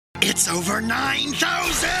It's over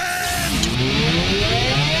 9,000!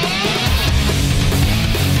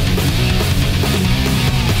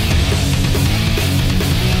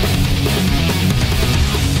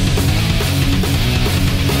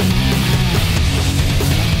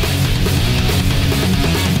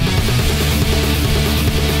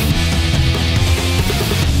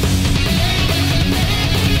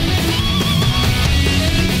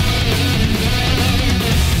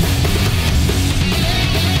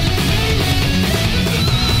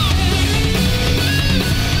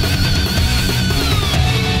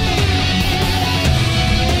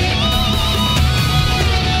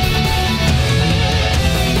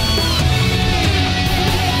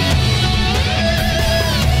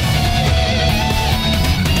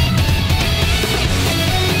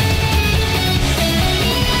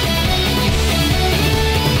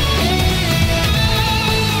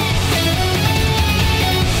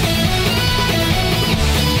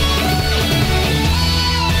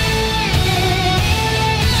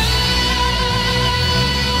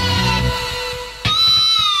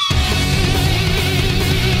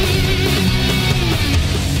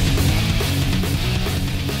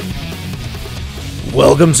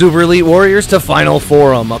 Welcome, Super Elite Warriors, to Final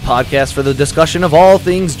Forum, a podcast for the discussion of all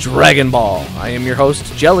things Dragon Ball. I am your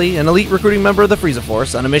host, Jelly, an elite recruiting member of the Frieza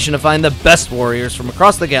Force, on a mission to find the best warriors from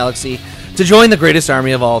across the galaxy to join the greatest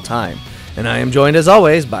army of all time. And I am joined, as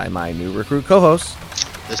always, by my new recruit co-host.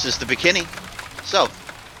 This is the Bikini. So,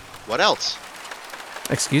 what else?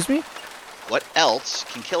 Excuse me? What else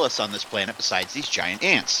can kill us on this planet besides these giant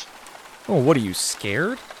ants? Oh, what are you,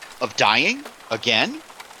 scared? Of dying? Again?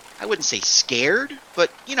 I wouldn't say scared,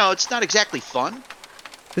 but, it's not exactly fun.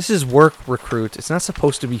 This is work, recruit. It's not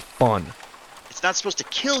supposed to be fun. It's not supposed to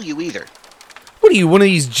kill you either. What are you, one of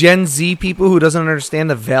these Gen Z people who doesn't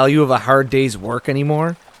understand the value of a hard day's work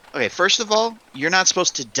anymore? Okay, first of all, you're not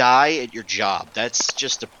supposed to die at your job. That's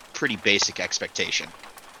just a pretty basic expectation.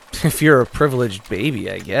 If you're a privileged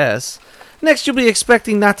baby, I guess. Next, you'll be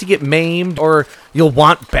expecting not to get maimed, or you'll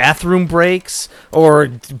want bathroom breaks, or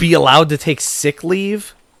be allowed to take sick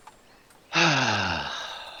leave.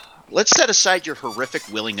 Let's set aside your horrific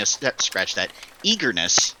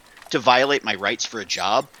eagerness to violate my rights for a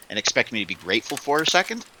job and expect me to be grateful for a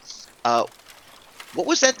second. What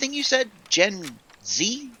was that thing you said? Gen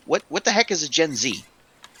Z? What the heck is a Gen Z?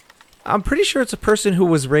 I'm pretty sure it's a person who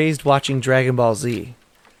was raised watching Dragon Ball Z.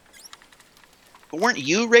 But weren't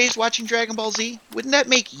you raised watching Dragon Ball Z? Wouldn't that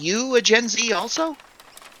make you a Gen Z also?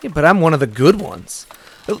 Yeah, but I'm one of the good ones.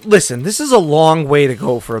 Listen, this is a long way to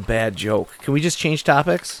go for a bad joke. Can we just change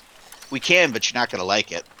topics? We can, but you're not going to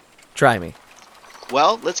like it. Try me.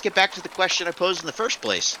 Well, let's get back to the question I posed in the first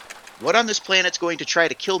place. What on this planet's going to try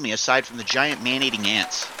to kill me aside from the giant man-eating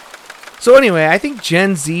ants? So anyway, I think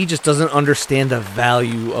Gen Z just doesn't understand the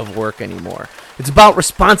value of work anymore. It's about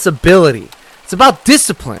responsibility. It's about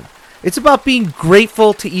discipline. It's about being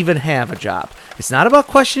grateful to even have a job. It's not about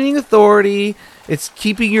questioning authority. It's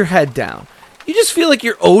keeping your head down. You just feel like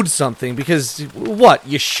you're owed something because, what,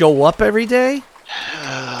 you show up every day?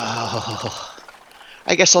 I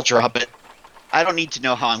guess I'll drop it. I don't need to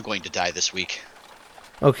know how I'm going to die this week.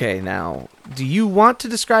 Okay, now, do you want to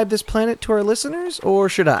describe this planet to our listeners, or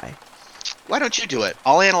should I? Why don't you do it?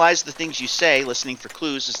 I'll analyze the things you say, listening for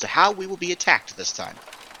clues as to how we will be attacked this time.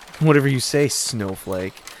 Whatever you say,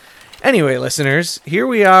 snowflake. Anyway, listeners, here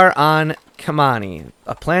we are on Kamani,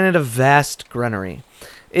 a planet of vast greenery.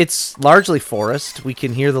 It's largely forest. We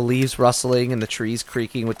can hear the leaves rustling and the trees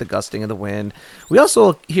creaking with the gusting of the wind. We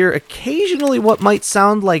also hear occasionally what might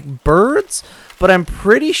sound like birds, but I'm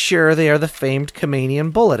pretty sure they are the famed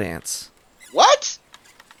Kamanian bullet ants. What?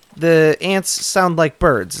 The ants sound like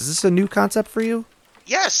birds. Is this a new concept for you?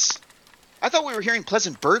 Yes. I thought we were hearing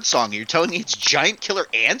pleasant bird song, and you're telling me it's giant killer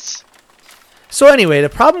ants? So anyway, the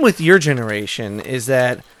problem with your generation is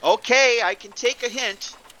that... Okay, I can take a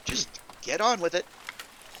hint. Just get on with it.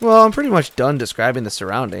 Well, I'm pretty much done describing the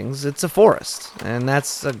surroundings. It's a forest, and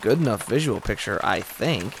that's a good enough visual picture, I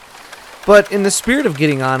think. But in the spirit of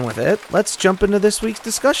getting on with it, let's jump into this week's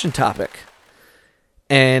discussion topic.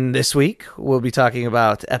 And this week, we'll be talking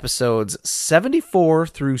about episodes 74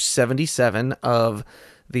 through 77 of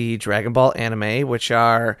the Dragon Ball anime, which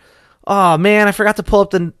are... Oh, man, I forgot to pull up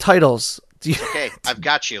the titles. Okay, I've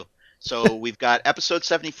got you. So we've got episode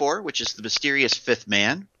 74, which is The Mysterious Fifth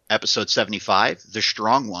Man. Episode 75, The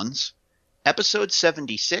Strong Ones. Episode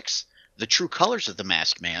 76, The True Colors of the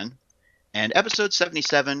Masked Man. And episode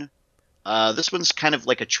 77, this one's kind of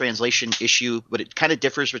like a translation issue, but it kind of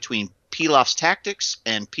differs between Pilaf's tactics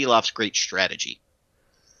and Pilaf's great strategy.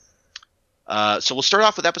 So we'll start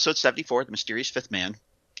off with episode 74, The Mysterious Fifth Man.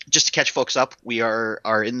 Just to catch folks up, we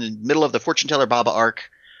are in the middle of the Fortune Teller Baba arc.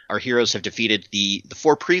 Our heroes have defeated the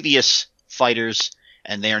four previous fighters,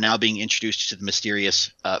 and they are now being introduced to the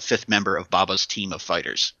mysterious fifth member of Baba's team of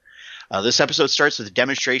fighters. This episode starts with a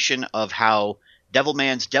demonstration of how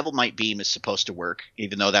Devilman's Devilmite Beam is supposed to work,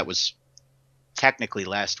 even though that was technically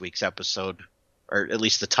last week's episode, or at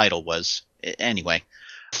least the title was. Anyway,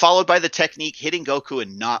 followed by the technique hitting Goku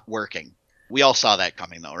and not working. We all saw that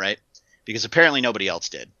coming, though, right? Because apparently nobody else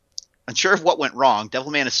did. Unsure of what went wrong,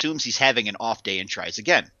 Devilman assumes he's having an off day and tries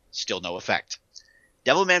again. Still no effect.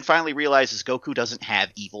 Devilman finally realizes Goku doesn't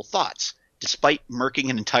have evil thoughts, despite murking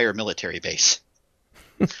an entire military base.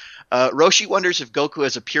 Roshi wonders if Goku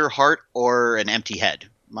has a pure heart or an empty head.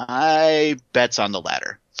 My bet's on the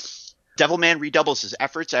latter. Devilman redoubles his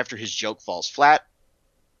efforts after his joke falls flat,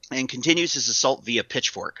 and continues his assault via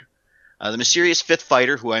pitchfork. The mysterious fifth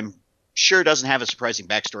fighter, who I'm sure doesn't have a surprising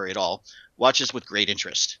backstory at all, watches with great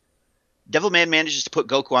interest. Devilman manages to put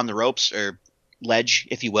Goku on the ropes, or ledge,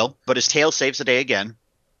 if you will, but his tail saves the day again.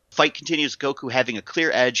 Fight continues, Goku having a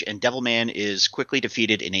clear edge, and Devilman is quickly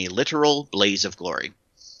defeated in a literal blaze of glory.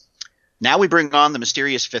 Now we bring on the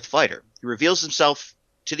mysterious fifth fighter. He reveals himself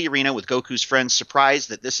to the arena with Goku's friends, surprised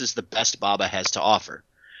that this is the best Baba has to offer.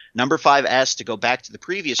 Number 5 asks to go back to the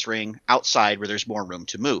previous ring, outside where there's more room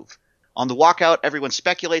to move. On the walkout, everyone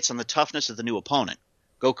speculates on the toughness of the new opponent.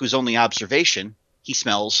 Goku's only observation, he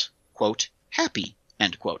smells, quote, happy,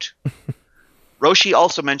 end quote. Roshi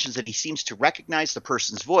also mentions that he seems to recognize the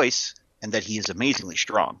person's voice, and that he is amazingly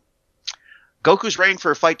strong. Goku's ready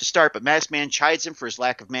for a fight to start, but Masked Man chides him for his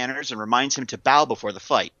lack of manners and reminds him to bow before the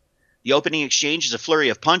fight. The opening exchange is a flurry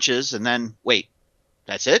of punches, and then, wait,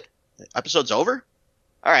 that's it? The episode's over?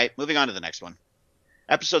 Alright, moving on to the next one.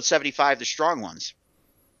 Episode 75, The Strong Ones.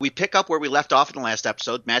 We pick up where we left off in the last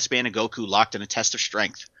episode, Masked Man and Goku locked in a test of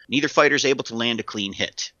strength. Neither fighter is able to land a clean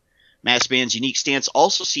hit. Masked Man's unique stance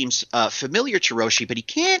also seems familiar to Roshi, but he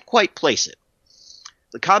can't quite place it.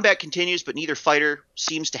 The combat continues, but neither fighter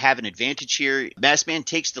seems to have an advantage here. Masked Man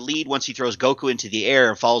takes the lead once he throws Goku into the air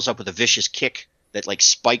and follows up with a vicious kick that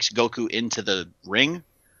spikes Goku into the ring.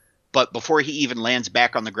 But before he even lands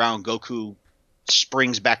back on the ground, Goku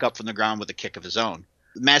springs back up from the ground with a kick of his own.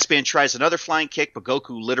 The Masked Man tries another flying kick, but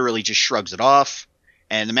Goku literally just shrugs it off.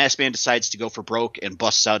 And the Masked Man decides to go for broke and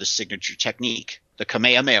busts out his signature technique, the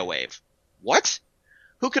Kamehameha Wave. What?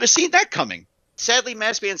 Who could have seen that coming? Sadly,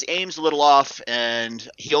 Masked Man's aim's a little off, and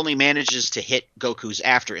he only manages to hit Goku's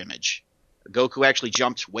after image. Goku actually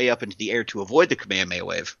jumped way up into the air to avoid the Kamehameha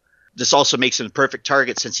Wave. This also makes him a perfect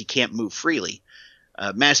target since he can't move freely.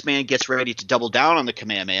 Masked Man gets ready to double down on the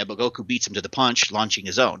Kamehameha, but Goku beats him to the punch, launching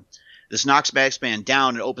his own. This knocks Masked Man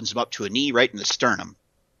down and opens him up to a knee right in the sternum.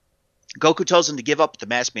 Goku tells him to give up, but the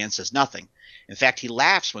Masked Man says nothing. In fact, he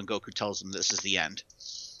laughs when Goku tells him this is the end.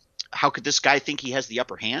 How could this guy think he has the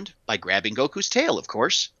upper hand? By grabbing Goku's tail, of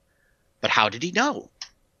course. But how did he know?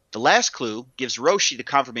 The last clue gives Roshi the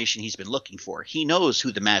confirmation he's been looking for. He knows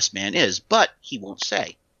who the Masked Man is, but he won't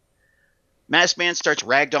say. Masked Man starts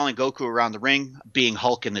ragdolling Goku around the ring, being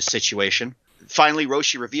Hulk in this situation. Finally,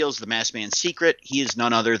 Roshi reveals the Masked Man's secret. He is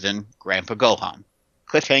none other than Grandpa Gohan.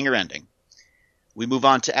 Cliffhanger ending. We move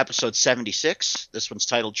on to episode 76. This one's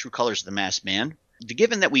titled True Colors of the Masked Man.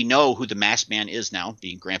 Given that we know who the Masked Man is now,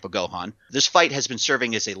 being Grandpa Gohan, this fight has been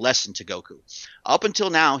serving as a lesson to Goku. Up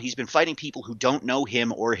until now, he's been fighting people who don't know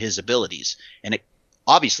him or his abilities, and it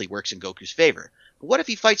obviously works in Goku's favor. But what if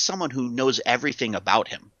he fights someone who knows everything about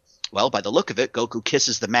him? Well, by the look of it, Goku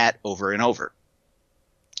kisses the mat over and over.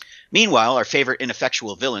 Meanwhile, our favorite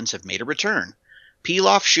ineffectual villains have made a return.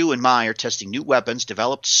 Pilaf, Shu, and Mai are testing new weapons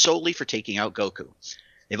developed solely for taking out Goku.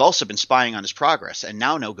 They've also been spying on his progress, and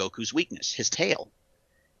now know Goku's weakness, his tail.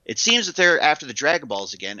 It seems that they're after the Dragon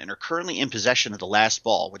Balls again, and are currently in possession of the last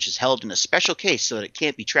ball, which is held in a special case so that it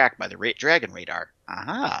can't be tracked by the Dragon Radar.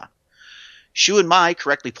 Aha! Shu and Mai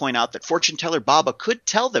correctly point out that Fortune Teller Baba could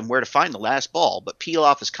tell them where to find the last ball, but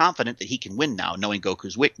Pilaf is confident that he can win now, knowing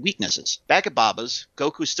Goku's weaknesses. Back at Baba's,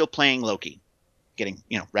 Goku's still playing Loki, getting,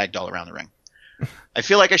 ragdoll around the ring. I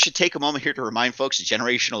feel like I should take a moment here to remind folks that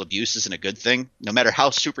generational abuse isn't a good thing, no matter how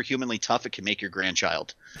superhumanly tough it can make your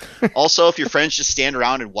grandchild. Also, if your friends just stand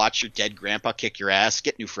around and watch your dead grandpa kick your ass,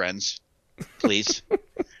 get new friends. Please.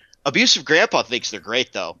 Abusive grandpa thinks they're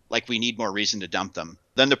great, though, like we need more reason to dump them.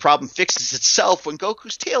 Then the problem fixes itself when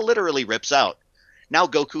Goku's tail literally rips out. Now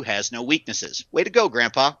Goku has no weaknesses. Way to go,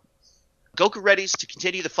 Grandpa. Goku readies to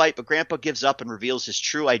continue the fight, but Grandpa gives up and reveals his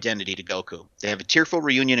true identity to Goku. They have a tearful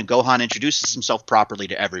reunion, and Gohan introduces himself properly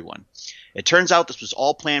to everyone. It turns out this was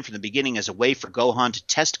all planned from the beginning as a way for Gohan to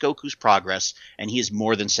test Goku's progress, and he is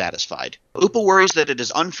more than satisfied. Appa worries that it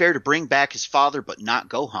is unfair to bring back his father, but not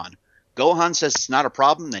Gohan. Gohan says it's not a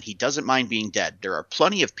problem, that he doesn't mind being dead. There are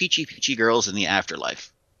plenty of peachy peachy girls in the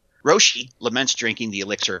afterlife. Roshi laments drinking the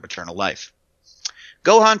elixir of eternal life.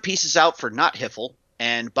 Gohan pieces out for not Hiffle,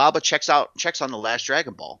 and Baba checks on the last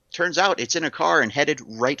Dragon Ball. Turns out it's in a car and headed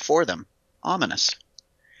right for them. Ominous.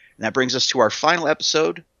 And that brings us to our final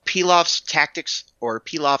episode, Pilaf's Tactics, or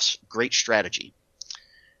Pilaf's Great Strategy.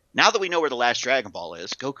 Now that we know where the last Dragon Ball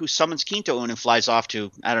is, Goku summons Quinto and flies off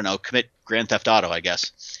to, commit Grand Theft Auto, I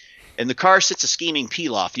guess. In the car sits a scheming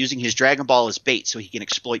Pilaf, using his Dragon Ball as bait so he can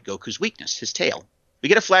exploit Goku's weakness, his tail. We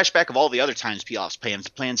get a flashback of all the other times Pilaf's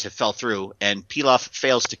plans have fell through, and Pilaf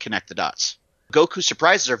fails to connect the dots. Goku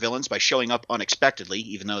surprises our villains by showing up unexpectedly,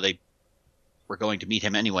 even though they were going to meet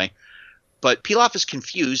him anyway. But Pilaf is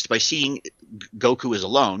confused by seeing Goku is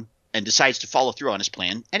alone and decides to follow through on his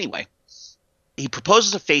plan anyway. He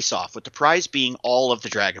proposes a face-off, with the prize being all of the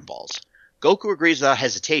Dragon Balls. Goku agrees without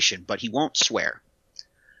hesitation, but he won't swear.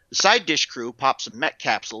 The side dish crew pop some mech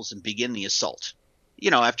capsules and begin the assault.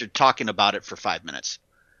 After talking about it for 5 minutes.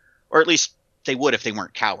 Or at least they would if they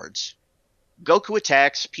weren't cowards. Goku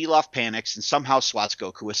attacks, Pilaf panics, and somehow swats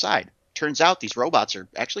Goku aside. Turns out these robots are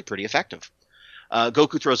actually pretty effective.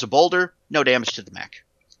 Goku throws a boulder, no damage to the mech.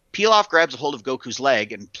 Pilaf grabs a hold of Goku's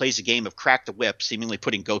leg and plays a game of Crack the Whip, seemingly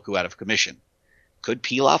putting Goku out of commission. Could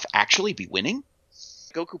Pilaf actually be winning?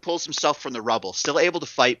 Goku pulls himself from the rubble, still able to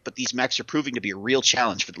fight, but these mechs are proving to be a real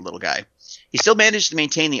challenge for the little guy. He still manages to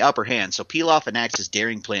maintain the upper hand, so Pilaf enacts his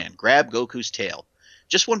daring plan, grab Goku's tail.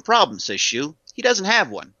 Just one problem, says Shu. He doesn't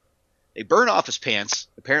have one. They burn off his pants,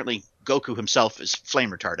 apparently Goku himself is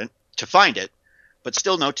flame retardant, to find it, but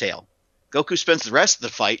still no tail. Goku spends the rest of the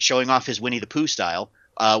fight showing off his Winnie the Pooh style,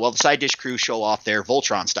 while the side dish crew show off their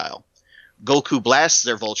Voltron style. Goku blasts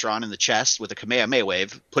their Voltron in the chest with a Kamehameha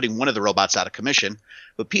wave, putting one of the robots out of commission,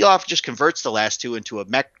 but Pilaf just converts the last two into a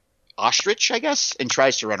mech ostrich, I guess, and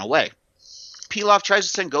tries to run away. Pilaf tries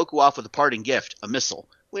to send Goku off with a parting gift, a missile.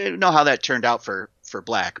 We don't know how that turned out for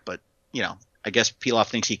Black, but, I guess Pilaf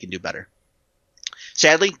thinks he can do better.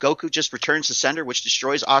 Sadly, Goku just returns the sender, which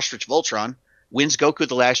destroys Ostrich Voltron, wins Goku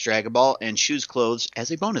the last Dragon Ball, and Shu's clothes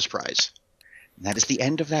as a bonus prize. And that is the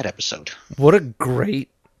end of that episode. What a great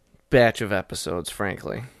batch of episodes,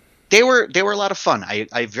 frankly. They were a lot of fun.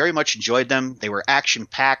 I very much enjoyed them. They were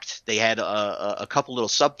action-packed. They had a couple little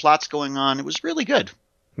subplots going on. It was really good.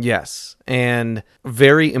 Yes, and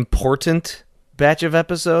very important batch of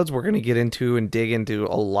episodes. We're going to get into and dig into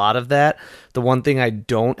a lot of that. The one thing I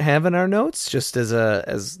don't have in our notes, just as a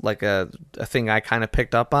thing I kind of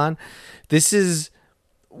picked up on, this is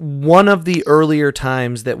one of the earlier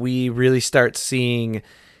times that we really start seeing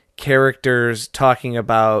characters talking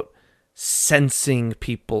about sensing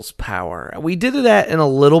people's power. We did that in a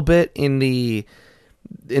little bit in the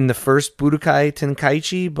first Budokai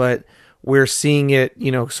Tenkaichi, but we're seeing it,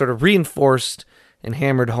 sort of reinforced and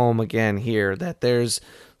hammered home again here, that there's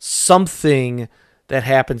something that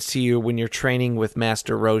happens to you when you're training with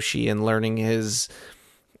Master Roshi and learning his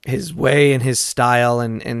way and his style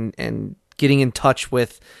and getting in touch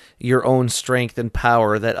with your own strength and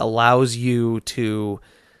power that allows you to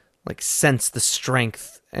sense the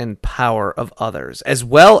strength and power of others, as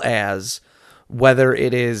well as whether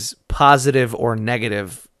it is positive or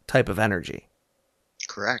negative type of energy.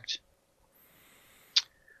 Correct.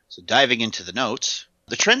 So diving into the notes,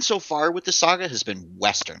 the trend so far with the saga has been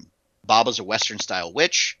Western. Baba's a Western-style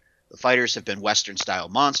witch. The fighters have been Western-style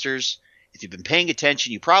monsters. If you've been paying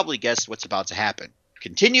attention, you probably guessed what's about to happen.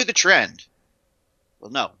 Continue the trend.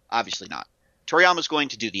 Well, no, obviously not. Toriyama's going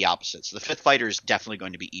to do the opposite, so the fifth fighter is definitely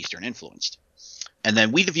going to be Eastern-influenced. And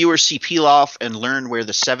then we, the viewers, see Pilaf and learn where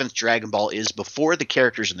the seventh Dragon Ball is before the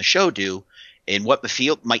characters in the show do, in what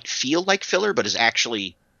might feel like filler, but is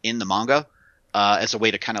actually in the manga, as a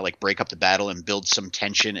way to kind of break up the battle and build some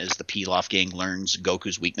tension as the Pilaf gang learns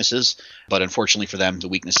Goku's weaknesses. But unfortunately for them, the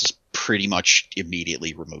weakness is pretty much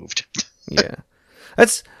immediately removed. Yeah.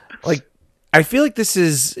 That's I feel like this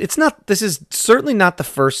is certainly not the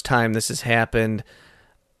first time this has happened.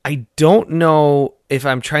 I don't know if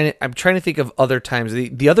I'm trying to think of other times.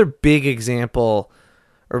 The other big example,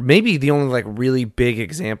 or maybe the only really big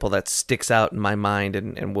example that sticks out in my mind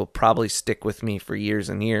and will probably stick with me for years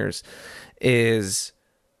and years, is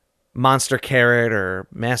Monster Carrot or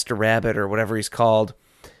Master Rabbit or whatever he's called.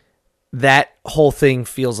 That whole thing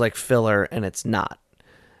feels like filler, and it's not.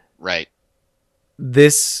 Right.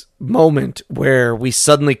 this moment where we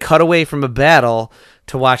suddenly cut away from a battle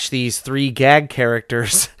to watch these three gag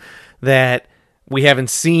characters that we haven't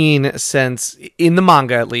seen since, in the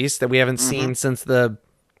manga at least, that we haven't seen since the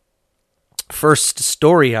first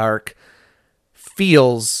story arc,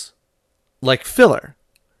 feels like filler,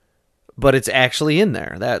 but it's actually in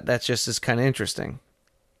there. That just is kind of interesting.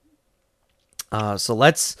 So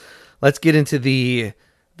let's get into the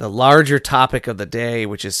larger topic of the day,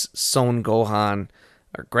 which is Son Gohan,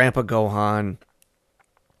 or Grandpa Gohan,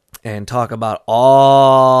 and talk about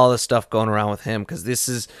all the stuff going around with him, because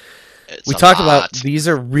we talked about these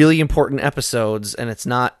are really important episodes, and it's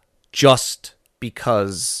not just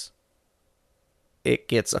because it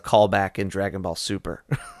gets a callback in Dragon Ball Super.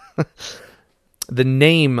 The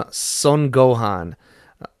name Son Gohan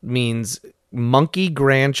means monkey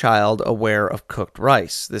grandchild aware of cooked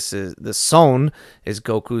rice. The Son is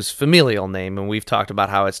Goku's familial name, and we've talked about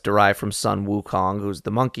how it's derived from Sun Wukong, who's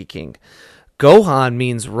the Monkey King. Gohan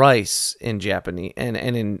means rice in Japanese, and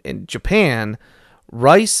in Japan,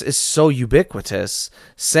 rice is so ubiquitous.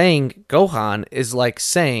 Saying Gohan is like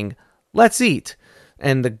saying let's eat,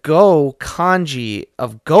 and the Go kanji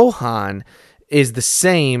of Gohan is the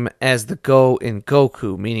same as the Go in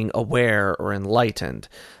Goku, meaning aware or enlightened.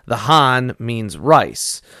 The Han means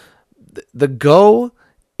rice. The Go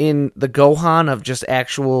in the Gohan of just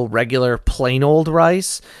actual regular plain old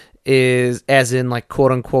rice is, as in like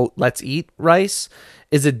quote unquote let's eat rice,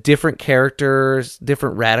 is a different character,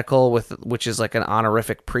 different radical, which is like an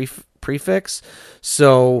honorific prefix.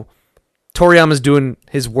 So Toriyama's doing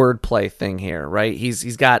his wordplay thing here, right?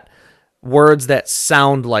 He's got words that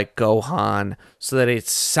sound like Gohan so that it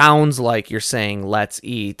sounds like you're saying let's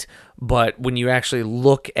eat, but when you actually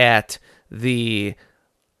look at the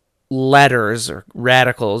letters or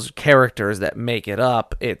radicals, characters that make it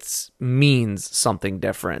up, it means something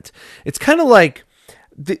different. It's kind of like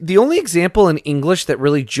the only example in English that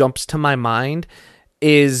really jumps to my mind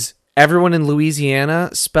is everyone in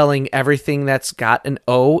Louisiana spelling everything that's got an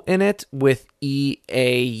O in it with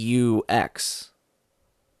EAUX.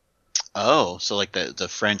 Oh, so like the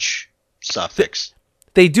French suffix.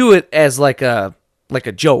 They do it as like a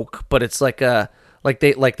joke, but it's like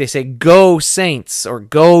they say go Saints or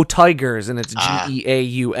go Tigers, and it's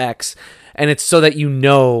GEAUX, and it's so that you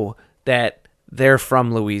know that they're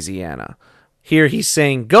from Louisiana. Here he's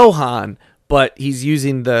saying Gohan, but he's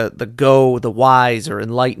using the go, the wise or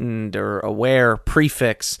enlightened or aware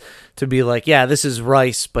prefix to be like, yeah, this is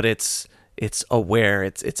rice, but it's aware,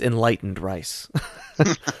 it's enlightened rice.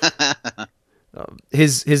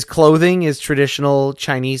 His clothing is traditional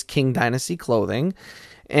Chinese Qing Dynasty clothing,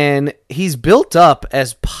 and he's built up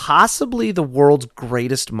as possibly the world's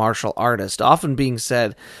greatest martial artist, often being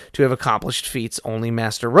said to have accomplished feats only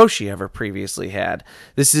Master Roshi ever previously had.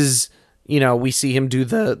 This is, we see him do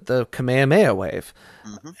the Kamehameha wave.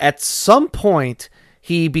 Mm-hmm. At some point,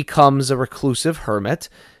 he becomes a reclusive hermit,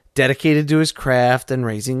 dedicated to his craft and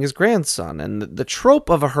raising his grandson. And the trope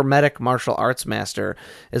of a hermetic martial arts master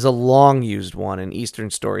is a long-used one in Eastern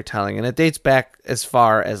storytelling, and it dates back as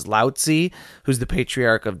far as Lao Tzu, who's the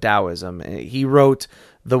patriarch of Taoism. He wrote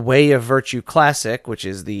the Way of Virtue Classic, which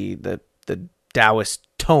is the Taoist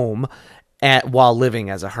tome, while living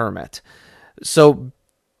as a hermit. So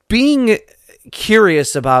being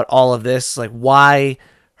curious about all of this, like why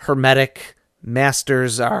hermetic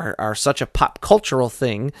masters are such a pop cultural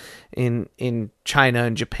thing in China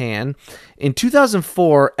and Japan. In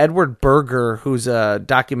 2004, Edward Berger, who's a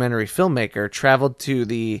documentary filmmaker, traveled to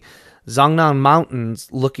the Zhangnan Mountains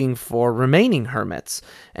looking for remaining hermits,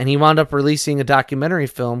 and he wound up releasing a documentary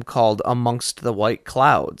film called Amongst the White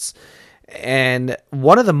Clouds. And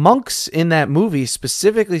one of the monks in that movie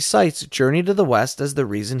specifically cites Journey to the West as the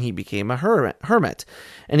reason he became a hermit.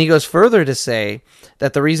 And he goes further to say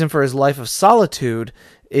that the reason for his life of solitude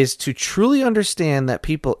is to truly understand that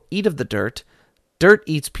people eat of the dirt, dirt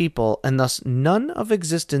eats people, and thus none of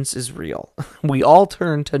existence is real. We all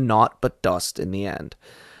turn to naught but dust in the end.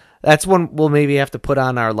 That's one we'll maybe have to put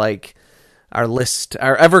on our list,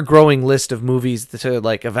 our ever-growing list of movies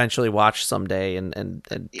to eventually watch someday and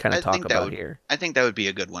kind of talk about here. I think that would be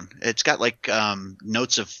a good one. It's got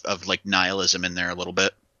notes of nihilism in there a little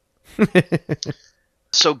bit.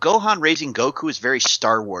 So Gohan raising Goku is very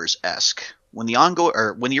Star Wars-esque. When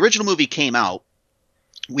the original movie came out,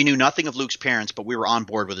 we knew nothing of Luke's parents, but we were on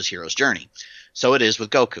board with his hero's journey. So it is with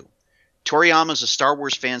Goku. Toriyama's a Star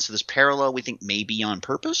Wars fan, so this parallel we think may be on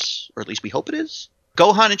purpose, or at least we hope it is.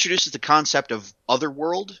 Gohan introduces the concept of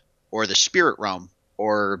otherworld, or the spirit realm,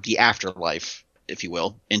 or the afterlife, if you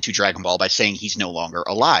will, into Dragon Ball by saying he's no longer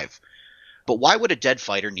alive. But why would a dead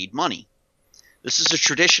fighter need money? This is a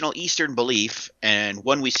traditional Eastern belief, and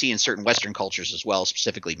one we see in certain Western cultures as well,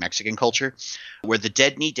 specifically Mexican culture, where the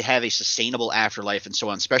dead need to have a sustainable afterlife, and so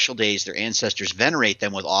on special days, their ancestors venerate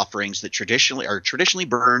them with offerings that traditionally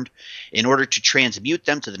burned in order to transmute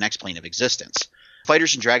them to the next plane of existence.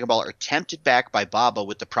 Fighters in Dragon Ball are tempted back by Baba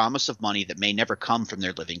with the promise of money that may never come from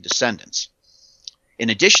their living descendants. In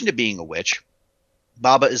addition to being a witch,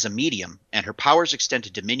 Baba is a medium, and her powers extend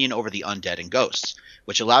to dominion over the undead and ghosts,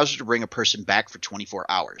 which allows her to bring a person back for 24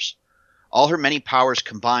 hours. All her many powers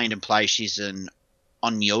combined imply she's an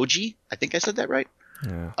onmyoji, I think I said that right?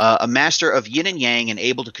 Yeah. A master of yin and yang and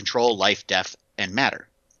able to control life, death, and matter.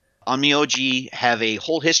 Onmyoji have a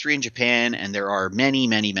whole history in Japan, and there are many,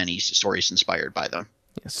 many, many stories inspired by them.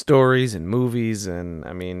 Yeah, stories and movies, and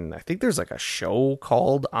I mean, I think there's like a show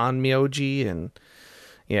called On Myoji, and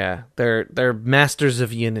yeah, they're masters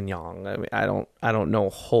of yin and yang. I mean, I don't know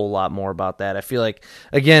a whole lot more about that. I feel like,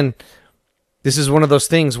 again, this is one of those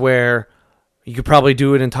things where you could probably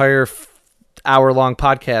do an entire hour-long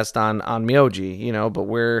podcast on Myoji, you know, but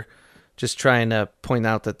we're just trying to point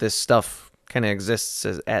out that this stuff kind of exists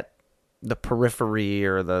at the periphery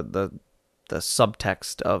or the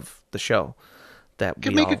subtext of the show. That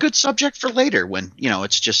Could make a good subject for later when, you know,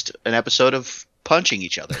 it's just an episode of punching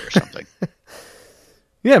each other or something.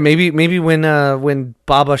 Yeah, maybe when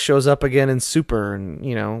Baba shows up again in Super, and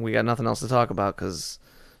you know we got nothing else to talk about because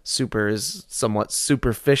Super is somewhat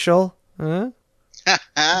superficial. Huh?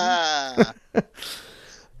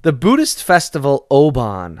 The Buddhist festival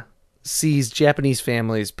Obon sees Japanese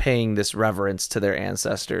families paying this reverence to their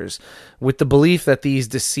ancestors with the belief that these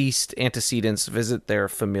deceased antecedents visit their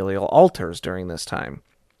familial altars during this time.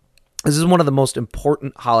 This is one of the most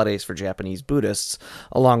important holidays for Japanese Buddhists,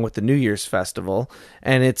 along with the New Year's festival,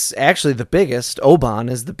 and it's actually the biggest. Obon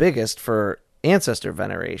is the biggest for ancestor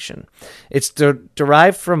veneration. It's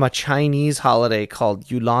derived from a Chinese holiday called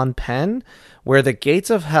Yulan Pen, where the gates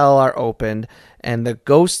of hell are opened and the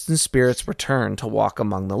ghosts and spirits return to walk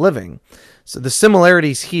among the living. So the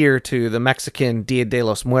similarities here to the Mexican Dia de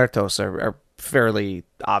los Muertos are fairly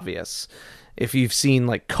obvious. If you've seen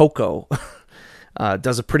like Coco,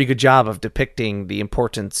 does a pretty good job of depicting the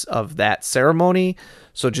importance of that ceremony.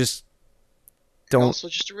 So just don't. Also,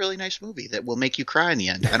 just a really nice movie that will make you cry in the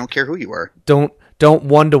end. I don't care who you are. Don't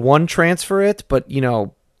one-to-one transfer it, but you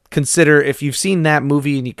know, consider if you've seen that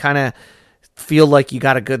movie and you kind of feel like you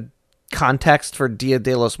got a good context for Dia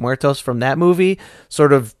de los Muertos from that movie,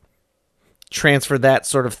 sort of transfer that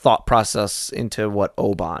sort of thought process into what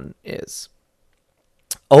Obon is.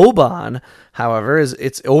 Obon, however,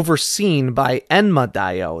 it's overseen by Enma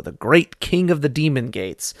Daio, the great king of the demon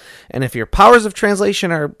gates. And if your powers of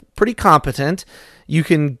translation are pretty competent, you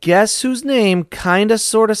can guess whose name kind of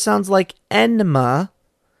sort of sounds like Enma.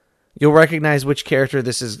 You'll recognize which character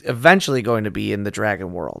this is eventually going to be in the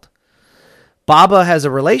Dragon World. Baba has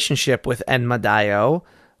a relationship with Enma Daio,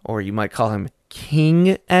 or you might call him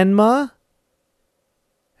King Enma.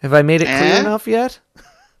 Have I made it clear enough yet?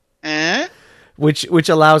 Which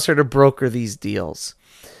allows her to broker these deals.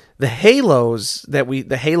 The halos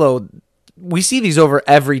we see these over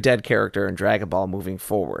every dead character in Dragon Ball moving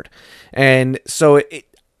forward. And so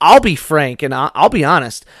I'll be frank and I'll be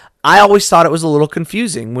honest, I always thought it was a little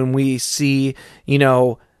confusing when we see, you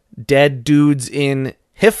know, dead dudes in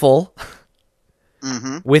Hiffle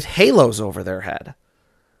with halos over their head.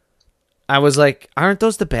 I was like, aren't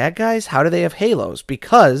those the bad guys? How do they have halos?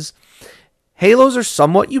 Because halos are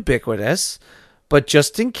somewhat ubiquitous, but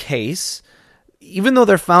just in case, even though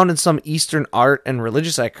they're found in some Eastern art and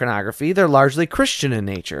religious iconography, they're largely Christian in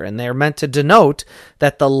nature, and they're meant to denote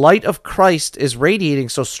that the light of Christ is radiating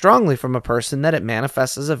so strongly from a person that it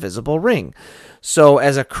manifests as a visible ring. So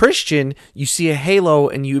as a Christian, you see a halo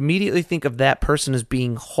and you immediately think of that person as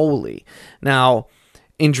being holy. Now,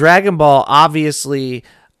 in Dragon Ball, obviously,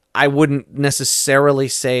 I wouldn't necessarily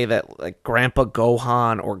say that like Grandpa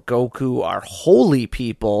Gohan or Goku are holy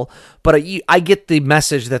people, but I get the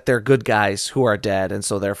message that they're good guys who are dead, and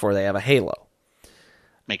so therefore they have a halo.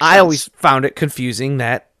 Makes sense. I always found it confusing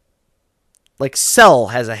that like Cell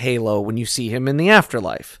has a halo when you see him in the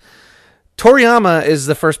afterlife. Toriyama is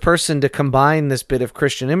the first person to combine this bit of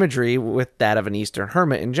Christian imagery with that of an Eastern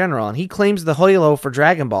hermit in general, and he claims the halo for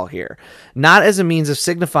Dragon Ball here, not as a means of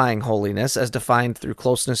signifying holiness as defined through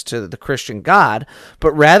closeness to the Christian God,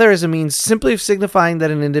 but rather as a means simply of signifying that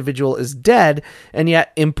an individual is dead and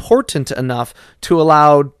yet important enough to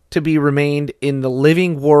allow to be remained in the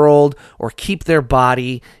living world or keep their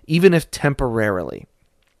body, even if temporarily.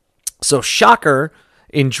 So shocker,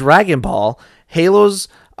 in Dragon Ball, halos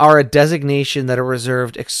are a designation that are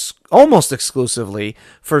reserved almost exclusively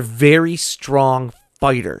for very strong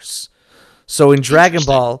fighters. So in Dragon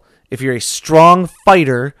Ball, if you're a strong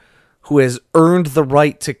fighter who has earned the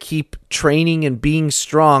right to keep training and being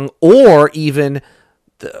strong, or even,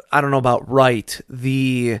 I don't know about right,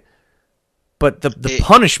 but the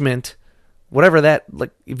punishment, whatever that,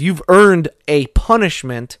 like, if you've earned a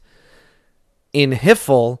punishment in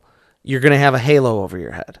Hiffle, you're going to have a halo over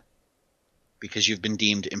your head. Because you've been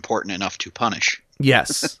deemed important enough to punish.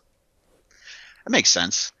 Yes. That makes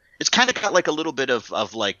sense. It's kind of got like a little bit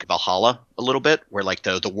of like Valhalla, a little bit, where like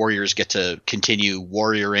the warriors get to continue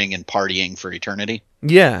warrioring and partying for eternity.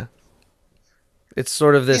 Yeah. It's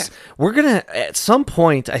sort of this. Yeah. We're going to, at some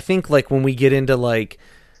point, I think, like, when we get into, like,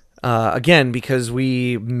 again, because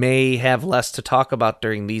we may have less to talk about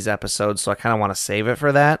during these episodes, so I kind of want to save it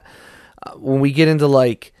for that. When we get into,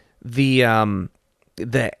 like, the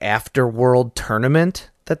Afterworld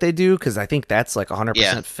tournament that they do, because I think that's like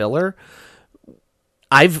 100% filler.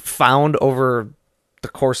 I've found over the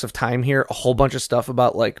course of time here a whole bunch of stuff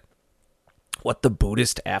about, like, what the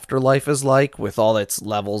Buddhist afterlife is like with all its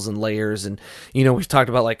levels and layers. And, you know, we've talked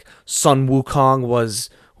about, like, Sun Wukong was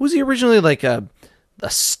he originally like a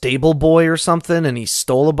stable boy or something, and he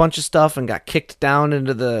stole a bunch of stuff and got kicked down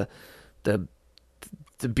into to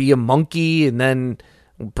be a monkey, and then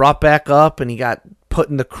brought back up, and he got put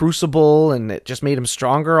in the crucible, and it just made him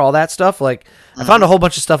stronger, all that stuff. Like, I found a whole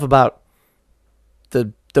bunch of stuff about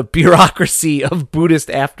the bureaucracy of Buddhist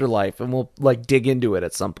afterlife, and we'll, like, dig into it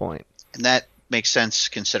at some point. And that makes sense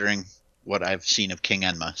considering what I've seen of King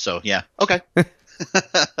Enma. So, yeah. Okay.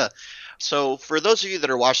 So, for those of you that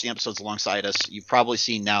are watching the episodes alongside us, you've probably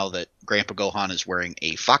seen now that Grandpa Gohan is wearing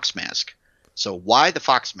a fox mask. So, why the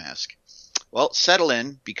fox mask? Well, settle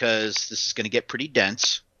in, because this is going to get pretty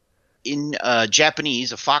dense. In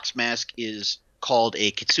Japanese, a fox mask is called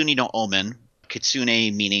a kitsune no omen,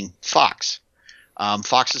 kitsune meaning fox.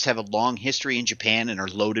 Foxes have a long history in Japan and are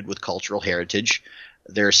loaded with cultural heritage.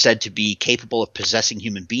 They're said to be capable of possessing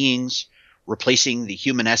human beings, replacing the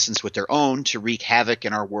human essence with their own to wreak havoc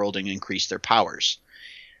in our world and increase their powers.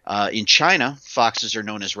 In China, foxes are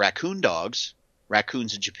known as raccoon dogs.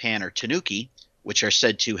 Raccoons in Japan are tanuki, which are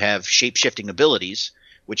said to have shape-shifting abilities,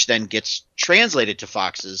 which then gets translated to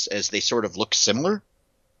foxes as they sort of look similar.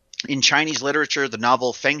 In Chinese literature, the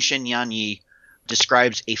novel Fengshen Yanyi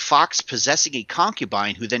describes a fox possessing a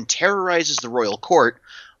concubine who then terrorizes the royal court,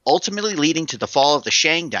 ultimately leading to the fall of the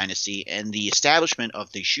Shang dynasty and the establishment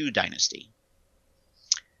of the Shu dynasty.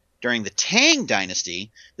 During the Tang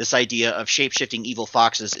dynasty, this idea of shape-shifting evil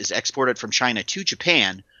foxes is exported from China to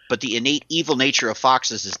Japan, but the innate evil nature of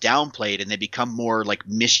foxes is downplayed, and they become more like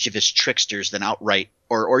mischievous tricksters than outright,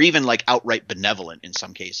 or even like outright benevolent in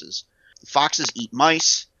some cases. Foxes eat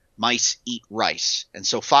mice. Mice eat rice, and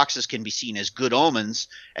so foxes can be seen as good omens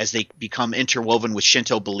as they become interwoven with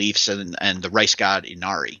Shinto beliefs and the rice god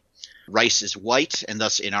Inari. Rice is white, and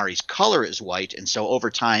thus Inari's color is white, and so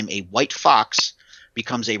over time a white fox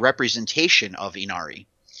becomes a representation of Inari.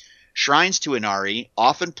 Shrines to Inari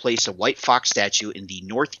often place a white fox statue in the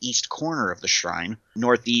northeast corner of the shrine,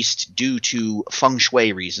 northeast due to feng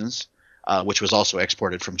shui reasons, which was also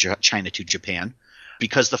exported from China to Japan.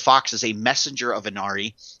 Because the fox is a messenger of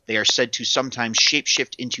Inari, they are said to sometimes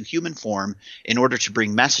shapeshift into human form in order to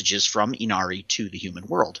bring messages from Inari to the human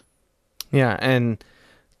world. Yeah, and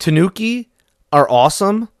Tanuki are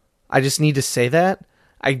awesome. I just need to say that.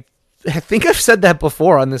 I think I've said that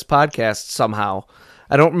before on this podcast somehow.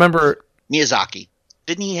 I don't remember. Miyazaki.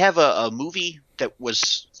 Didn't he have a movie that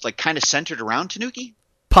was like kind of centered around Tanuki?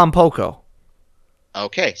 Pompoko.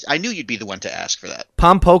 Okay, I knew you'd be the one to ask for that.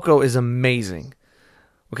 Pompoko is amazing.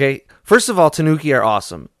 Okay, first of all, Tanuki are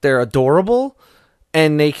awesome. They're adorable,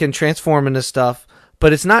 and they can transform into stuff,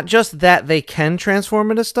 but it's not just that they can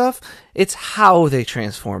transform into stuff, it's how they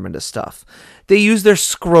transform into stuff. They use their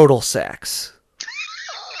scrotal sacs.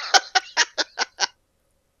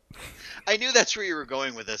 I knew that's where you were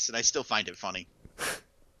going with this, and I still find it funny.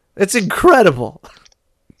 It's incredible.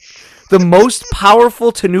 The most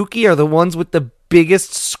powerful Tanuki are the ones with the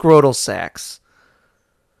biggest scrotal sacs.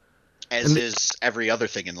 As is every other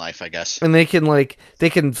thing in life, I guess. And they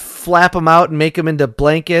can flap them out and make them into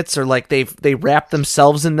blankets, or like they wrap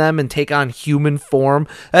themselves in them and take on human form.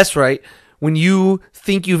 That's right. When you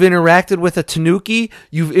think you've interacted with a Tanuki,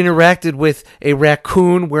 you've interacted with a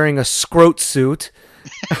raccoon wearing a scrot suit.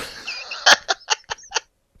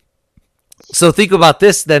 So think about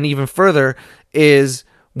this then even further is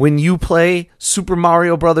when you play Super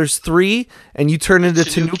Mario Brothers 3 and you turn into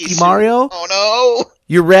Tanuki Mario. Oh no!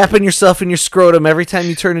 You're wrapping yourself in your scrotum every time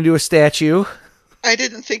you turn into a statue. I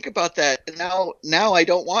didn't think about that. Now I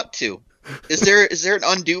don't want to. Is there an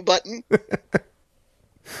undo button?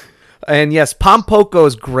 And yes, Pompoko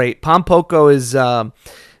is great. Pompoko is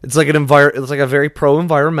it's like it's like a very pro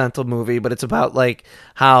environmental movie, but it's about like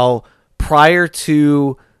how prior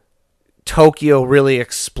to Tokyo really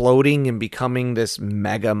exploding and becoming this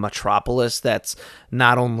mega metropolis that's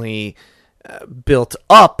not only built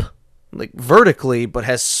up like vertically but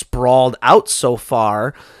has sprawled out so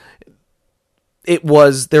far,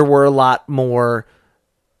 there were a lot more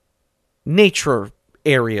nature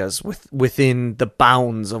areas within the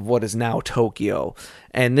bounds of what is now Tokyo.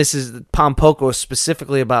 And this is Pompoko is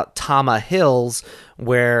specifically about Tama Hills,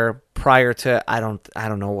 where prior to I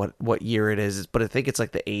don't know what year it is, but I think it's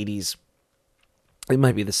like the 80s. It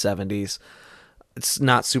might be the 70s. It's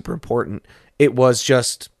not super important. It was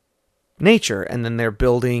just nature, and then they're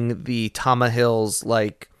building the Tama Hills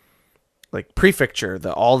like prefecture,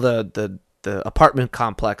 all the apartment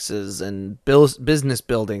complexes and business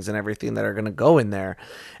buildings and everything that are going to go in there,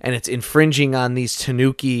 and it's infringing on these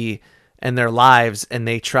Tanuki and their lives, and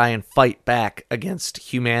they try and fight back against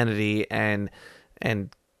humanity and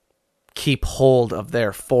keep hold of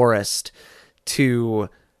their forest to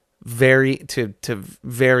varying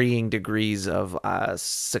degrees of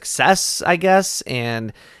success, I guess.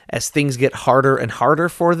 And as things get harder and harder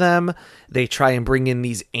for them, they try and bring in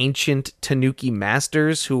these ancient Tanuki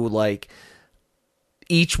masters who, like,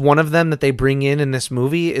 each one of them that they bring in this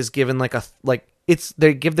movie is given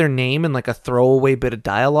they give their name and like a throwaway bit of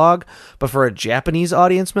dialogue, but for a Japanese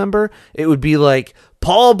audience member, it would be like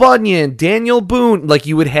Paul Bunyan, Daniel Boone. Like,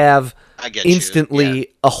 you would have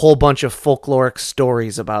instantly a whole bunch of folkloric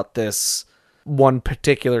stories about this one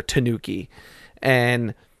particular Tanuki,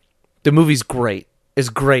 and the movie's great. It's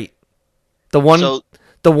great. The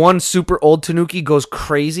one super old Tanuki goes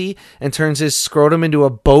crazy and turns his scrotum into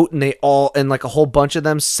a boat, and like a whole bunch of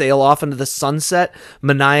them sail off into the sunset,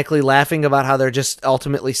 maniacally laughing about how they're just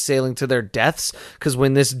ultimately sailing to their deaths, because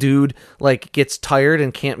when this dude like gets tired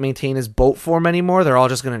and can't maintain his boat form anymore, they're all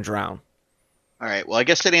just going to drown. All right. Well, I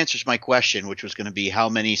guess that answers my question, which was going to be how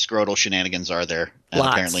many scrotal shenanigans are there? And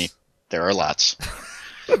lots. Apparently there are lots.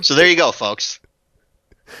 So there you go, folks.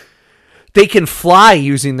 They can fly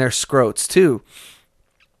using their scrotes too.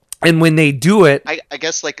 And when they do it, I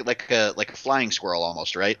guess like a flying squirrel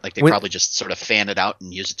almost, right? Like they probably just sort of fan it out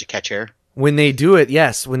and use it to catch air. When they do it,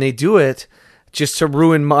 yes. When they do it, just to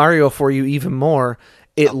ruin Mario for you even more,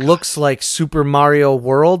 it looks like Super Mario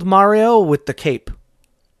World Mario with the cape.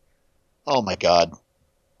 Oh my God!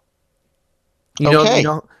 You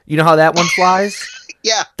know how that one flies?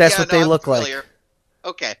 Yeah, that's what they look like.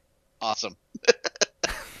 Okay, awesome.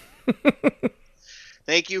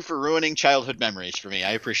 Thank you for ruining childhood memories for me.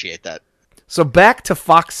 I appreciate that. So back to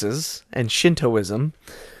foxes and Shintoism.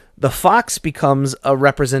 The fox becomes a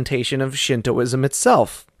representation of Shintoism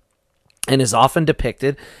itself, and is often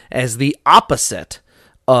depicted as the opposite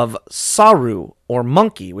of Saru, or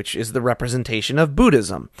monkey, which is the representation of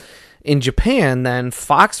Buddhism. In Japan, then,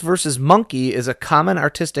 fox versus monkey is a common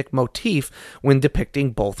artistic motif when depicting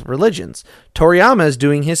both religions. Toriyama is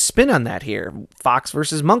doing his spin on that here. Fox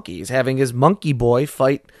versus monkey. He's having his monkey boy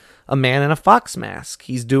fight a man in a fox mask.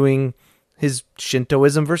 He's doing his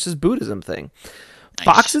Shintoism versus Buddhism thing. Nice.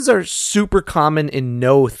 Foxes are super common in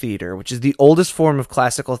No theater, which is the oldest form of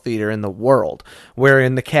classical theater in the world,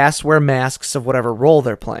 wherein the cast wear masks of whatever role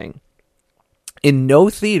they're playing. In No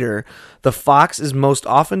theater, the fox is most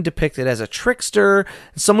often depicted as a trickster,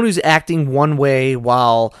 someone who's acting one way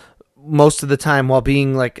while most of the time while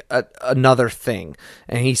being like another thing,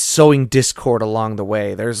 and he's sowing discord along the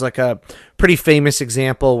way. There's like a pretty famous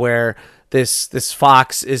example where this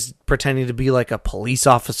fox is pretending to be like a police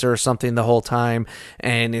officer or something the whole time,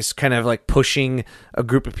 and is kind of like pushing a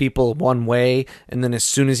group of people one way, and then as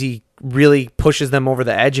soon as he really pushes them over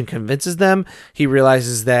the edge and convinces them, he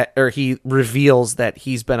realizes that, or he reveals that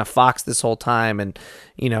he's been a fox this whole time, and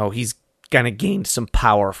he's kind of gained some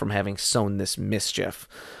power from having sown this mischief.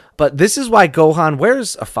 But this is why Gohan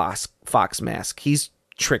wears a fox mask. He's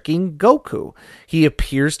tricking Goku. He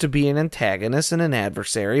appears to be an antagonist and an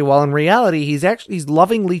adversary, while in reality he's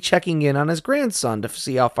lovingly checking in on his grandson to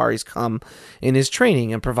see how far he's come in his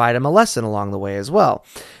training and provide him a lesson along the way as well.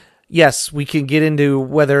 Yes, we can get into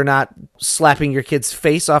whether or not slapping your kid's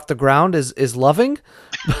face off the ground is loving.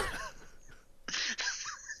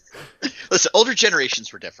 Listen, older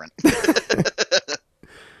generations were different.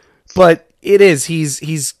 But it is.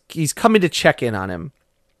 He's coming to check in on him.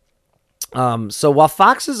 So while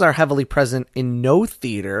foxes are heavily present in No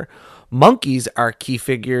theater, monkeys are key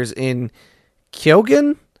figures in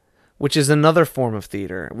Kyogen, which is another form of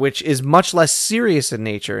theater, which is much less serious in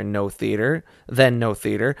nature in No theater,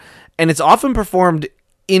 and it's often performed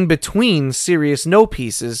in between serious No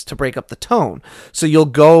pieces to break up the tone. So you'll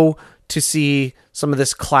go to see some of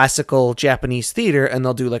this classical Japanese theater, and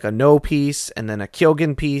they'll do like a no piece, and then a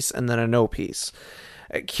Kyogen piece, and then a no piece.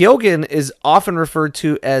 Kyogen is often referred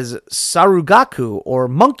to as Sarugaku, or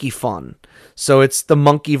monkey fun. So it's the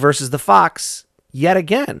monkey versus the fox yet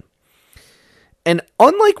again. And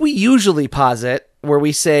unlike we usually posit, where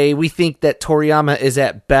we say we think that Toriyama is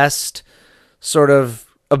at best sort of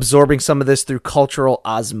absorbing some of this through cultural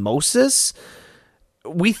osmosis,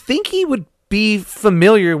 we think he would be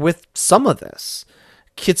familiar with some of this.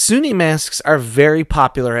 Kitsune masks are very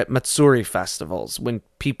popular at Matsuri festivals when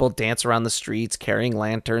people dance around the streets carrying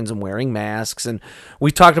lanterns and wearing masks. And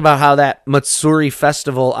we talked about how that Matsuri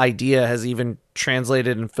festival idea has even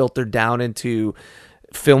translated and filtered down into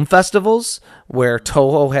film festivals, where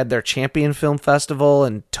Toho had their Champion Film Festival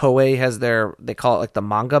and Toei has their, they call it like the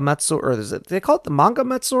manga Matsuri, or is it, they call it the manga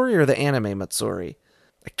Matsuri or the anime Matsuri?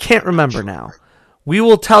 I can't remember now. We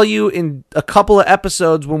will tell you in a couple of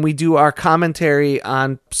episodes when we do our commentary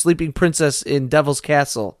on Sleeping Princess in Devil's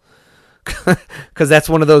Castle, because that's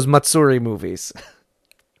one of those Matsuri movies.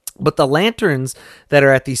 But the lanterns that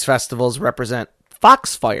are at these festivals represent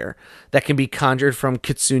foxfire that can be conjured from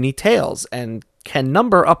kitsune tails and can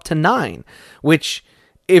number up to 9, which,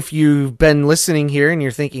 if you've been listening here and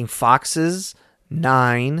you're thinking foxes,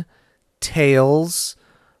 9, tails,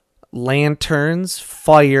 lanterns,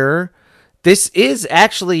 fire, this is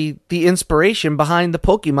actually the inspiration behind the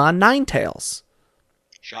Pokemon Ninetales.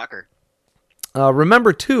 Shocker.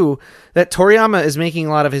 Remember, too, that Toriyama is making a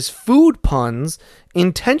lot of his food puns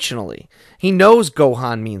intentionally. He knows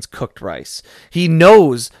Gohan means cooked rice. He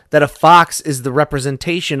knows that a fox is the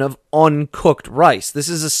representation of uncooked rice. This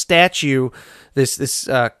is a statue, this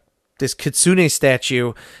Kitsune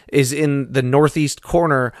statue is in the northeast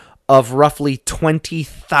corner of roughly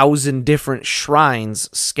 20,000 different shrines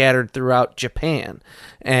scattered throughout Japan.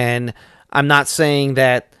 And I'm not saying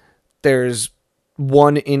that there's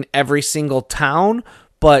one in every single town,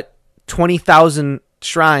 but 20,000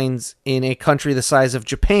 shrines in a country the size of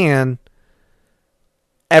Japan,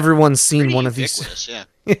 everyone's seen Pretty one of these. Yeah.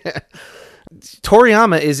 Yeah.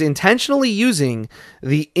 Toriyama is intentionally using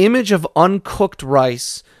the image of uncooked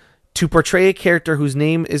rice to portray a character whose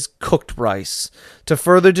name is Cooked Rice, to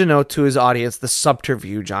further denote to his audience the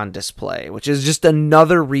subterfuge on display, which is just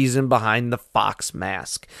another reason behind the fox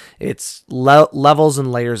mask. It's levels and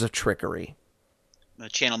layers of trickery. I'm going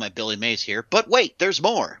to channel my Billy Mays here, but wait, there's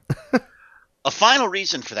more. A final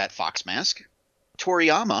reason for that fox mask.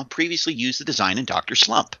 Toriyama previously used the design in Dr.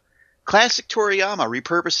 Slump. Classic Toriyama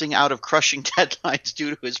repurposing out of crushing deadlines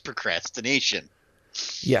due to his procrastination.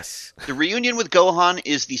 Yes. The reunion with Gohan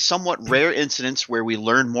is the somewhat rare incidence where we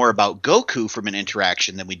learn more about Goku from an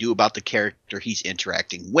interaction than we do about the character he's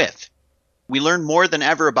interacting with. We learn more than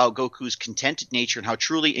ever about Goku's contented nature and how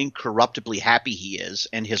truly incorruptibly happy he is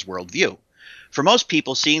and his worldview. For most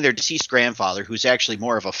people, seeing their deceased grandfather, who's actually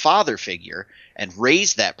more of a father figure, and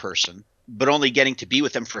raise that person, but only getting to be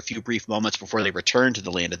with them for a few brief moments before they return to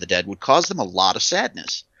the land of the dead, would cause them a lot of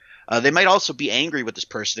sadness. They might also be angry with this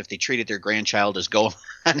person if they treated their grandchild as Gohan,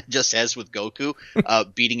 just as with Goku,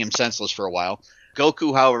 beating him senseless for a while.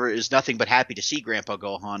 Goku, however, is nothing but happy to see Grandpa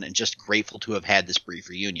Gohan and just grateful to have had this brief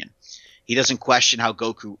reunion. He doesn't question how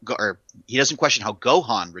Gohan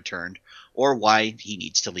returned or why he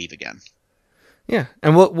needs to leave again. Yeah,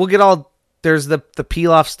 and we'll get all, there's the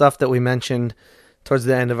peel-off stuff that we mentioned towards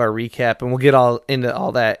the end of our recap, and we'll get all into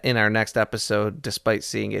all that in our next episode, despite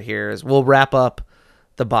seeing it here, as we'll wrap up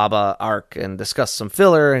the Baba arc and discuss some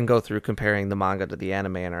filler and go through comparing the manga to the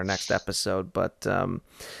anime in our next episode. But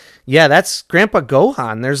yeah, that's Grandpa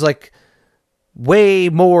Gohan. There's like way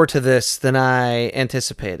more to this than I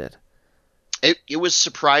anticipated. It was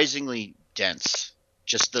surprisingly dense.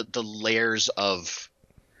 Just the layers of,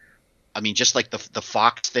 I mean, just like the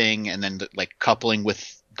fox thing, and then like coupling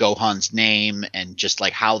with Gohan's name, and just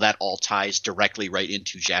like how that all ties directly right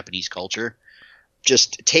into Japanese culture.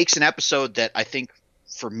 Just takes an episode that I think,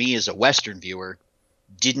 for me as a Western viewer,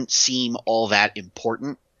 didn't seem all that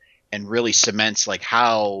important, and really cements like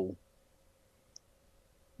how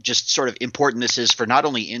just sort of important this is for not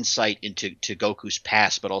only insight into Goku's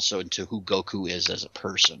past, but also into who Goku is as a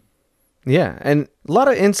person. Yeah, and a lot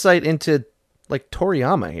of insight into like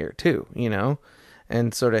Toriyama here too, you know,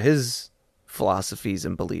 and sort of his philosophies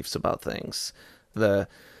and beliefs about things. The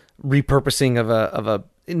repurposing of a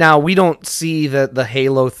now we don't see the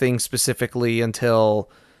Halo thing specifically until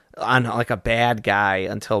on like a bad guy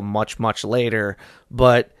until much later,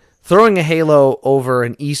 but throwing a halo over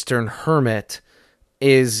an Eastern hermit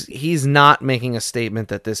he's not making a statement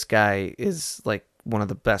that this guy is like one of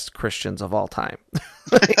the best Christians of all time.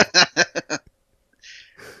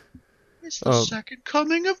 It's the second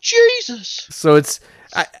coming of Jesus. So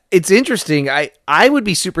it's interesting. I would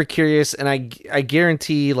be super curious, and I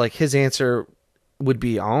guarantee like his answer would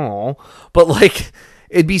be oh, but like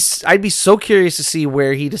I'd be so curious to see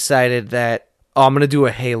where he decided that I'm gonna do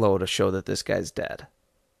a halo to show that this guy's dead.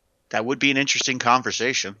 That would be an interesting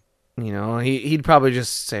conversation. You know, he'd probably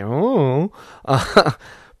just say oh,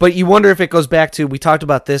 but you wonder if it goes back to we talked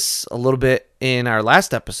about this a little bit in our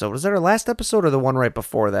last episode. Was that our last episode or the one right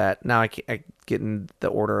before that? Now I get in the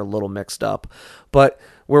order a little mixed up, but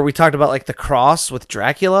where we talked about like the cross with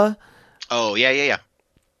Dracula. Oh yeah.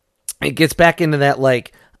 It gets back into that,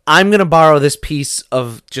 like, I'm going to borrow this piece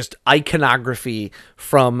of just iconography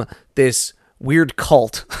from this weird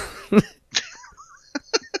cult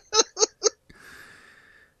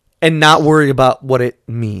and not worry about what it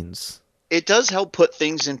means. It does help put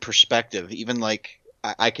things in perspective. Even like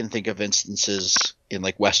I can think of instances in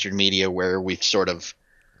like Western media where we've sort of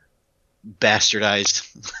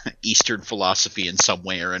bastardized Eastern philosophy in some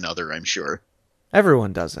way or another, I'm sure.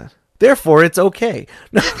 Everyone does it. Therefore, it's okay.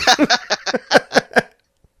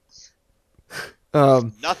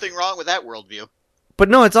 Nothing wrong with that worldview. But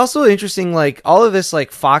no, it's also interesting, like, all of this,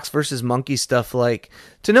 like, fox versus monkey stuff, like,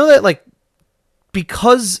 to know that, like,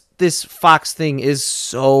 because this fox thing is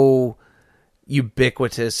so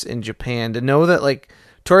ubiquitous in Japan, to know that, like,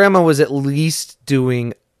 Toriyama was at least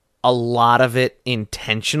doing a lot of it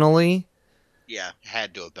intentionally. Yeah,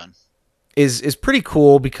 had to have been. Is pretty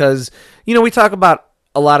cool because, you know, we talk about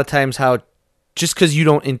a lot of times how just because you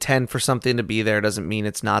don't intend for something to be there doesn't mean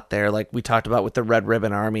it's not there. Like we talked about with the Red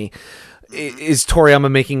Ribbon Army. Is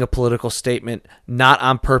Toriyama making a political statement, not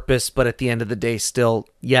on purpose, but at the end of the day still,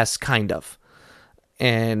 yes, kind of.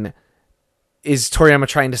 And is Toriyama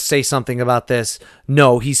trying to say something about this?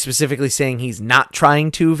 No, he's specifically saying he's not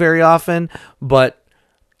trying to very often, but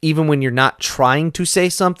even when you're not trying to say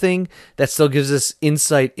something, that still gives us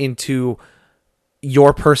insight into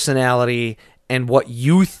your personality and what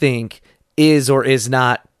you think is or is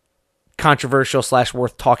not controversial /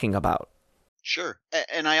 worth talking about. Sure.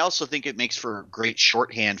 And I also think it makes for great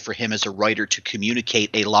shorthand for him as a writer to communicate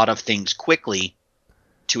a lot of things quickly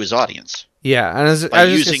to his audience. Yeah. And by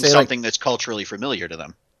using something that's culturally familiar to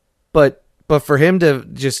them. But for him to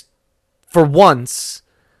just, for once,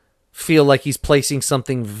 feel like he's placing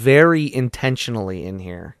something very intentionally in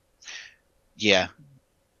here. Yeah.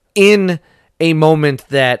 In a moment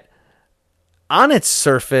that, on its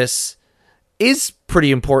surface, is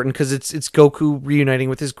pretty important because it's Goku reuniting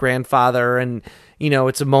with his grandfather, and you know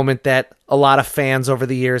it's a moment that a lot of fans over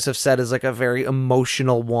the years have said is like a very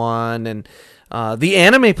emotional one, and the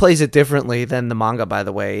anime plays it differently than the manga, by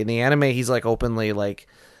the way. In the anime, he's like openly like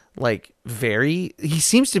very, he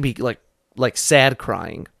seems to be like sad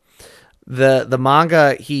crying. The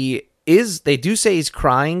manga, they do say he's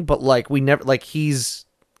crying, but like we never, like he's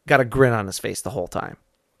got a grin on his face the whole time.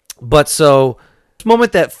 But so, it's a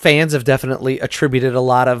moment that fans have definitely attributed a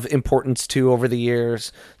lot of importance to over the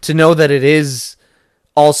years. To know that it is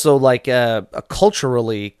also like a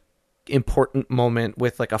culturally important moment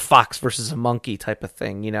with like a fox versus a monkey type of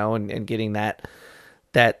thing, you know, and getting that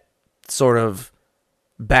sort of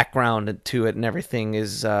background to it and everything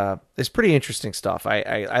is pretty interesting stuff.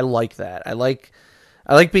 I like that. I like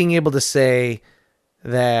being able to say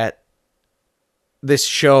that this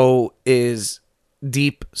show is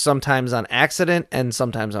deep sometimes on accident and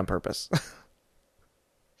sometimes on purpose.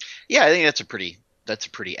 Yeah, I think that's a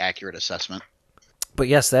pretty accurate assessment. But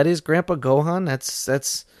yes, that is Grandpa Gohan.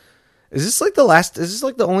 Is this like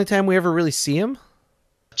the only time we ever really see him?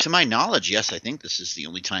 To my knowledge, yes, I think this is the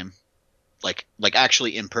only time like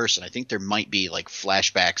actually in person. I think there might be like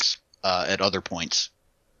flashbacks at other points.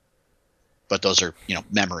 But those are, you know,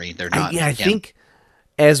 memory. They're not. I think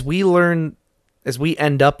as we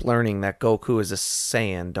end up learning that Goku is a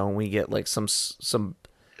Saiyan, don't we get like some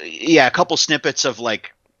yeah, a couple snippets of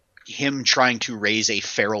like him trying to raise a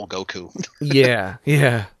feral Goku.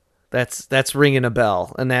 yeah. That's ringing a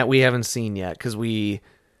bell, and that we haven't seen yet because we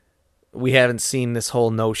haven't seen this whole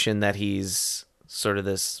notion that he's sort of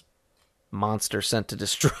this monster sent to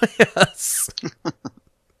destroy us,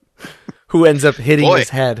 who ends up hitting his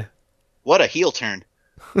head. What a heel turn!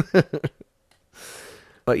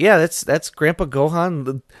 But yeah, that's Grandpa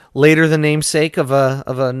Gohan, later the namesake of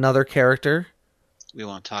another character. We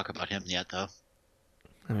won't talk about him yet, though.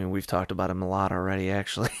 I mean, we've talked about him a lot already,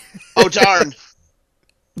 actually. Oh darn!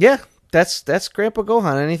 Yeah, that's Grandpa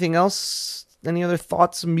Gohan. Anything else? Any other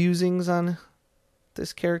thoughts, musings on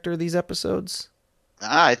this character, these episodes?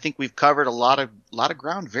 I think we've covered a lot of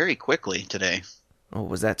ground very quickly today. Oh,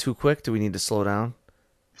 was that too quick? Do we need to slow down?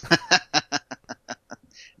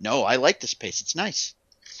 No, I like this pace. It's nice.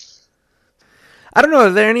 I don't know. Are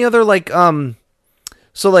there any other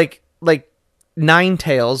so like Nine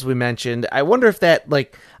Tails we mentioned? I wonder if that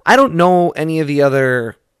I don't know any of the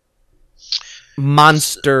other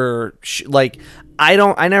monster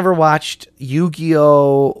I never watched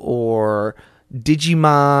Yu-Gi-Oh or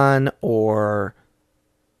Digimon or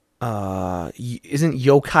isn't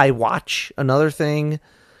Yokai Watch another thing?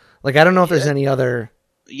 Like I don't know if there's any other.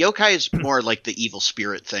 Yokai is more like the evil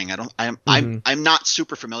spirit thing. I'm not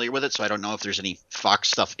super familiar with it, so I don't know if there's any fox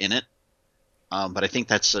stuff in it. But I think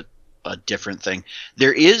that's a different thing.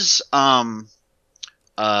 There is a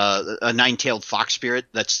nine-tailed fox spirit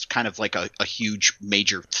that's kind of like a huge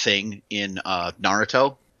major thing in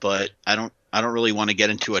Naruto, but I don't really want to get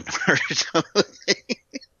into a Naruto thing.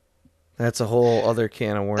 That's a whole other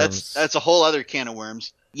can of worms. That's a whole other can of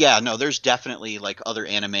worms. Yeah, no, there's definitely like other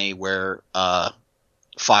anime where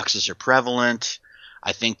foxes are prevalent.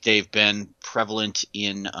 I think they've been prevalent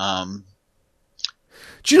in.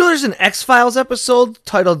 Do you know there's an X-Files episode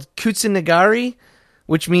titled Kutsunagari,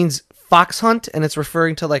 which means fox hunt, and it's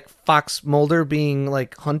referring to like Fox Mulder being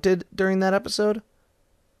like hunted during that episode?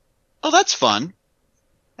 Oh, that's fun.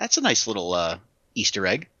 That's a nice little Easter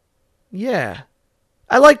egg. Yeah.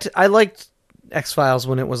 I liked X-Files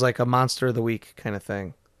when it was like a Monster of the Week kind of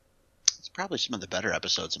thing. It's probably some of the better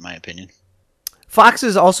episodes, in my opinion.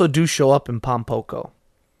 Foxes also do show up in Pompoko.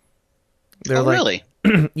 Really?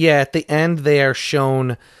 Yeah, at the end they are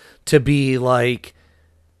shown to be like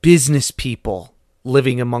business people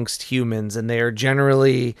living amongst humans, and they are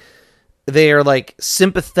like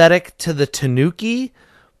sympathetic to the Tanuki,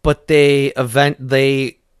 but they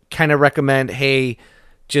kind of recommend, hey,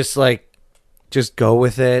 just go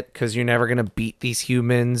with it because you're never gonna beat these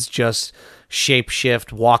humans. Just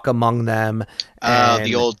shapeshift, walk among them.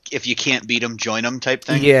 The old "if you can't beat them, join them" type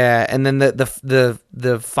thing. Yeah, and then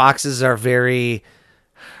the foxes are very.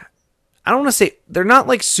 I don't want to say they're not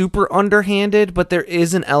like super underhanded, but there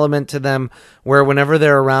is an element to them where whenever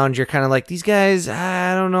they're around, you're kind of like, these guys,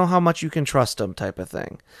 I don't know how much you can trust them type of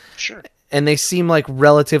thing. Sure. And they seem like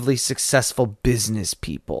relatively successful business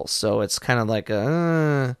people. So it's kind of like,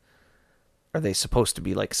 are they supposed to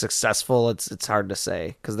be like successful? It's hard to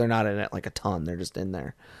say because they're not in it like a ton. They're just in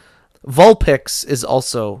there. Vulpix is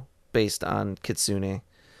also based on Kitsune,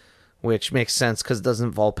 which makes sense because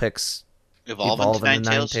doesn't Vulpix evolve into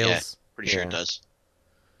Nine Tails? Yeah. Pretty sure it does.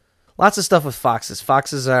 Lots of stuff with foxes.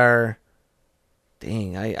 Foxes are,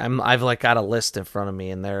 dang, I've like got a list in front of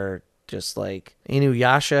me, and they're just like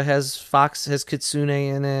Inuyasha has Kitsune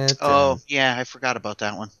in it. Oh yeah, I forgot about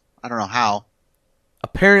that one. I don't know how.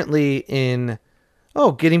 Apparently,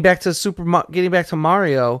 getting back to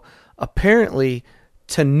Mario. Apparently,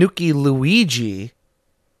 Tanuki Luigi,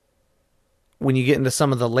 when you get into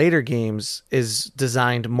some of the later games, is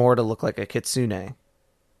designed more to look like a Kitsune.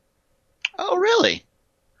 Oh, really?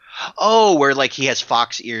 Oh, where like he has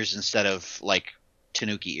fox ears instead of like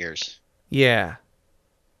Tanuki ears. Yeah.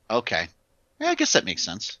 Okay. Yeah, I guess that makes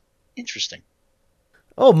sense. Interesting.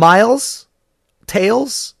 Oh, Miles?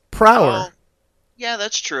 Tails? Prower. Oh, yeah,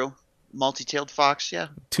 that's true. Multi-tailed fox, yeah.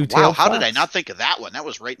 Two-tailed Wow, how fox. did I not think of that one? That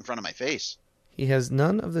was right in front of my face. He has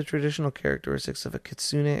none of the traditional characteristics of a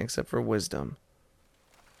Kitsune except for wisdom.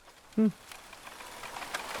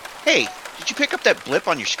 Hey, did you pick up that blip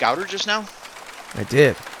on your scouter just now? I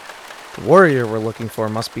did. The warrior we're looking for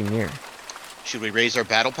must be near. Should we raise our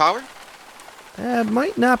battle power? That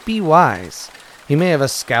might not be wise. He may have a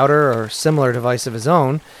scouter or similar device of his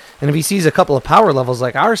own, and if he sees a couple of power levels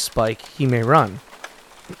like our Spike, he may run.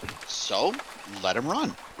 So, let him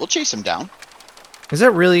run. We'll chase him down. Is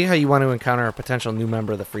that really how you want to encounter a potential new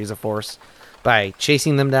member of the Frieza Force? By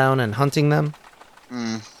chasing them down and hunting them?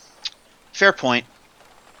 Fair point.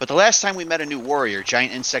 But the last time we met a new warrior,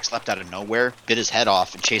 giant insects leapt out of nowhere, bit his head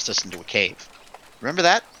off, and chased us into a cave. Remember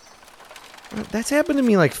that? That's happened to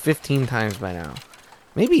me like 15 times by now.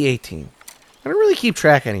 Maybe 18. I don't really keep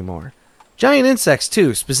track anymore. Giant insects,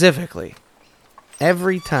 too, specifically.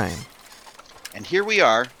 Every time. And here we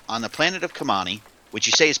are, on the planet of Kamani, which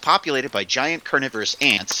you say is populated by giant carnivorous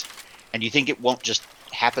ants, and you think it won't just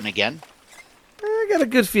happen again? I got a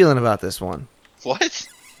good feeling about this one. What?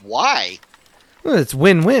 Why? Well, it's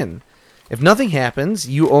win-win. If nothing happens,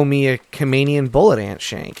 you owe me a Kamanian bullet ant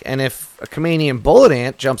shank. And if a Kamanian bullet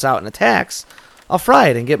ant jumps out and attacks, I'll fry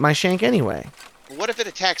it and get my shank anyway. What if it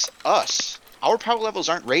attacks us? Our power levels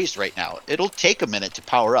aren't raised right now. It'll take a minute to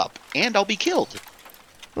power up, and I'll be killed.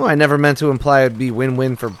 Well, I never meant to imply it'd be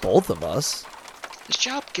win-win for both of us. This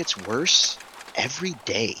job gets worse every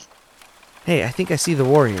day. Hey, I think I see the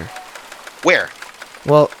warrior. Where?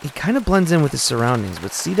 Well, he kind of blends in with his surroundings,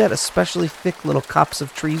 but see that especially thick little copse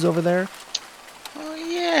of trees over there? Oh,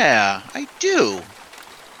 yeah, I do.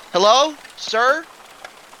 Hello, sir?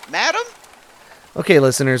 Madam? Okay,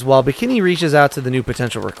 listeners, while Bikini reaches out to the new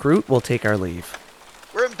potential recruit, we'll take our leave.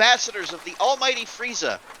 We're ambassadors of the almighty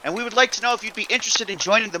Frieza, and we would like to know if you'd be interested in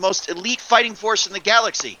joining the most elite fighting force in the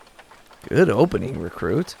galaxy. Good opening,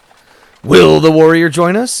 recruit. Will the warrior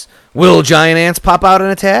join us? Will giant ants pop out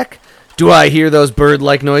and attack? Do I hear those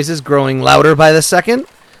bird-like noises growing louder by the second?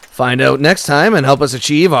 Find out next time and help us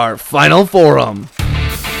achieve our final forum.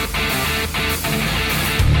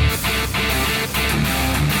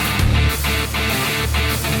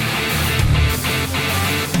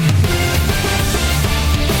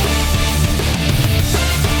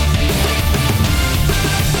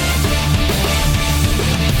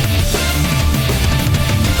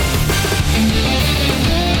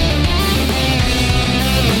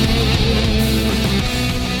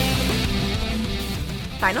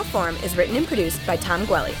 Final Form is written and produced by Tom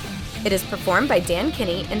Gwelly. It is performed by Dan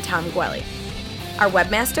Kinney and Tom Gwelly. Our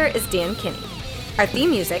webmaster is Dan Kinney. Our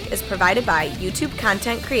theme music is provided by YouTube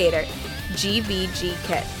content creator GVG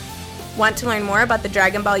Kid. Want to learn more about the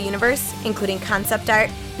Dragon Ball universe, including concept art,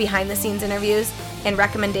 behind-the-scenes interviews, and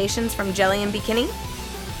recommendations from Jelly and Bikini?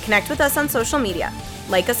 Connect with us on social media.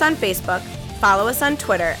 Like us on Facebook, follow us on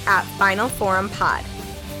Twitter at Final Forum Pod.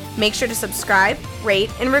 Make sure to subscribe,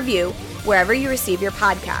 rate, and review wherever you receive your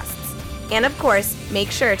podcasts. And of course,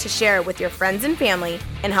 make sure to share it with your friends and family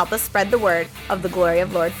and help us spread the word of the glory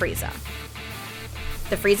of Lord Frieza.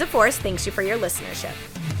 The Frieza Force thanks you for your listenership.